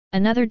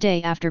Another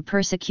day after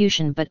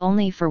persecution, but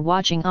only for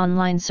watching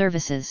online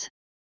services.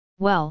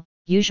 Well,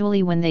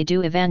 usually when they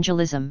do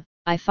evangelism,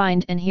 I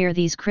find and hear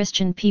these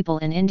Christian people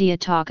in India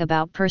talk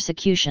about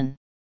persecution.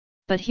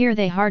 But here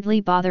they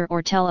hardly bother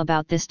or tell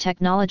about this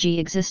technology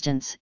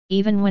existence,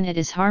 even when it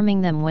is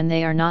harming them when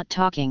they are not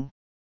talking.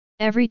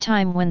 Every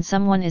time when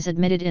someone is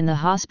admitted in the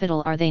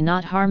hospital, are they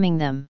not harming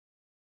them?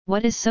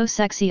 What is so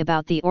sexy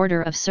about the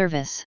order of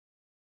service?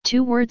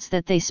 Two words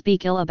that they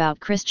speak ill about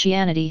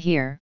Christianity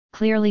here,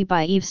 clearly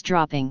by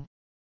eavesdropping.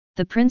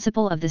 The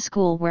principal of the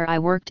school where I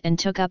worked and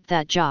took up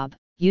that job,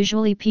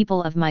 usually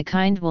people of my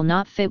kind will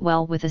not fit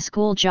well with a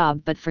school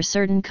job but for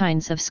certain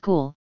kinds of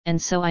school, and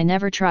so I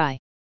never try.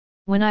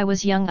 When I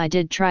was young I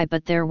did try,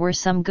 but there were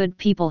some good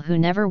people who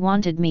never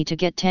wanted me to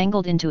get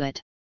tangled into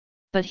it.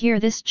 But here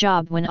this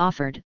job when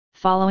offered,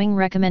 following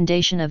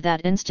recommendation of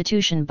that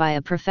institution by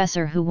a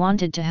professor who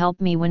wanted to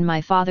help me when my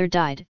father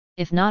died,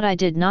 if not I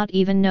did not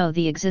even know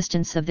the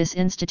existence of this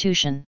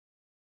institution.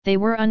 They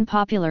were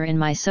unpopular in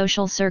my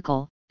social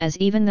circle, as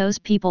even those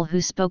people who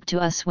spoke to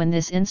us when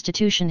this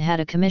institution had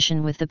a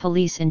commission with the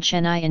police in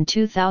Chennai in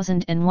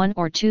 2001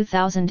 or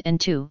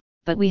 2002,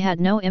 but we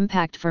had no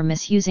impact for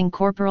misusing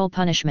corporal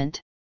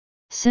punishment.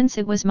 Since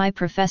it was my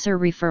professor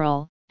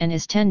referral, and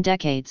is 10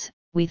 decades,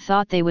 we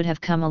thought they would have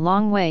come a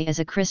long way as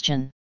a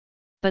Christian.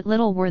 But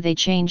little were they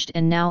changed,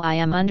 and now I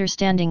am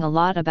understanding a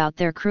lot about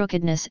their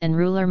crookedness and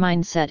ruler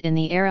mindset in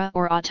the era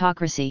or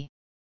autocracy.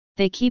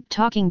 They keep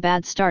talking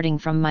bad, starting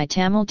from my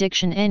Tamil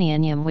diction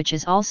Aniyanyam, which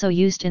is also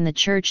used in the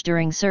church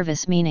during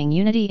service, meaning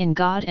unity in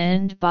God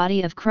and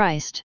body of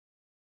Christ.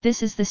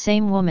 This is the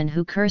same woman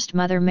who cursed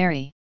Mother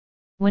Mary.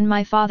 When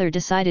my father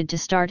decided to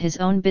start his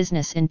own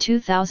business in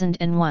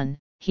 2001,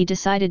 he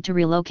decided to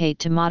relocate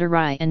to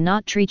Madurai and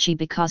not Trichy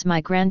because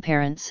my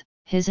grandparents,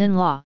 his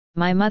in-law,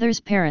 my mother's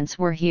parents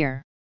were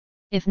here.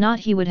 If not,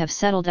 he would have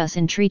settled us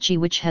in Trichy,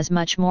 which has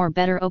much more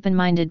better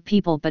open-minded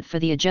people, but for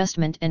the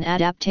adjustment and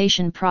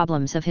adaptation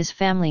problems of his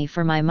family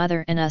for my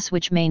mother and us,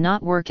 which may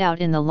not work out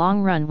in the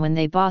long run when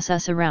they boss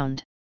us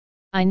around.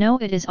 I know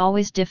it is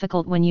always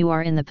difficult when you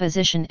are in the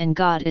position, and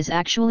God is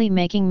actually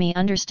making me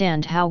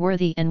understand how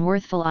worthy and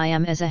worthful I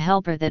am as a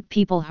helper, that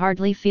people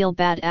hardly feel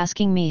bad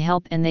asking me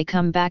help and they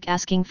come back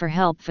asking for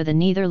help, for they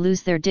neither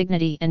lose their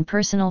dignity and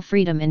personal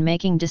freedom in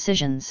making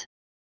decisions.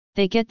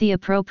 They get the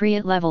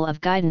appropriate level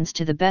of guidance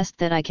to the best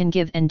that I can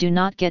give and do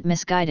not get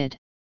misguided.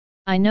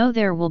 I know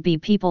there will be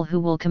people who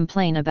will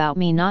complain about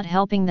me not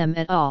helping them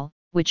at all,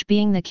 which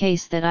being the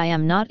case that I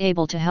am not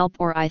able to help,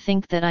 or I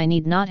think that I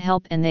need not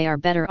help and they are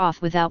better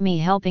off without me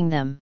helping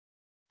them.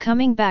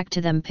 Coming back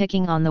to them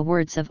picking on the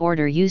words of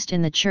order used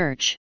in the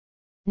church.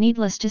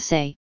 Needless to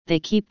say,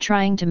 they keep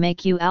trying to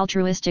make you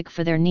altruistic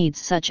for their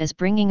needs, such as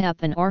bringing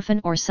up an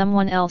orphan or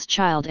someone else's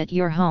child at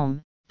your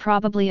home,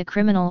 probably a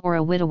criminal or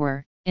a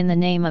widower, in the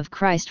name of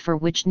Christ, for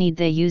which need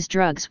they use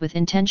drugs with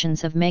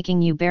intentions of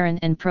making you barren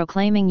and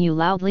proclaiming you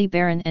loudly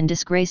barren and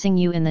disgracing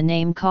you in the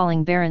name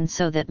calling barren,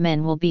 so that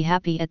men will be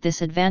happy at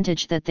this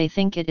advantage that they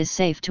think it is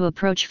safe to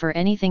approach for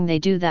anything they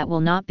do that will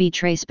not be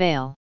trace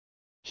bail.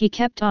 He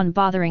kept on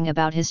bothering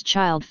about his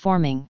child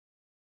forming.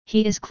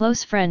 He is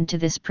close friend to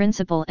this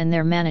principal and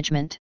their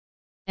management.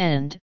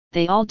 And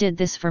they all did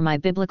this for my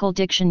biblical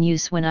diction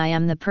use when I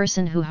am the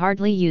person who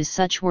hardly use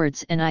such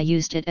words, and I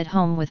used it at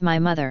home with my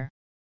mother.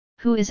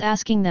 Who is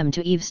asking them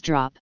to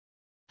eavesdrop?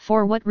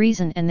 For what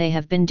reason? And they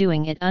have been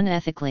doing it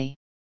unethically.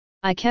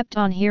 I kept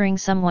on hearing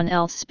someone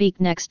else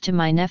speak next to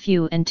my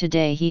nephew, and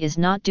today he is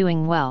not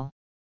doing well.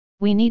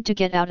 We need to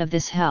get out of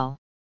this hell.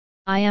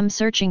 I am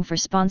searching for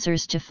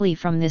sponsors to flee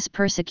from this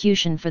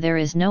persecution, for there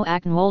is no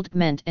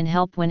acknowledgement and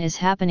help when is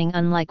happening,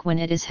 unlike when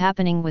it is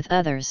happening with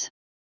others.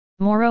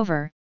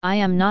 Moreover, I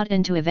am not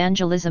into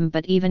evangelism,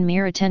 but even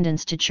mere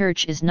attendance to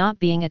church is not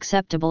being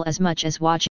acceptable as much as watching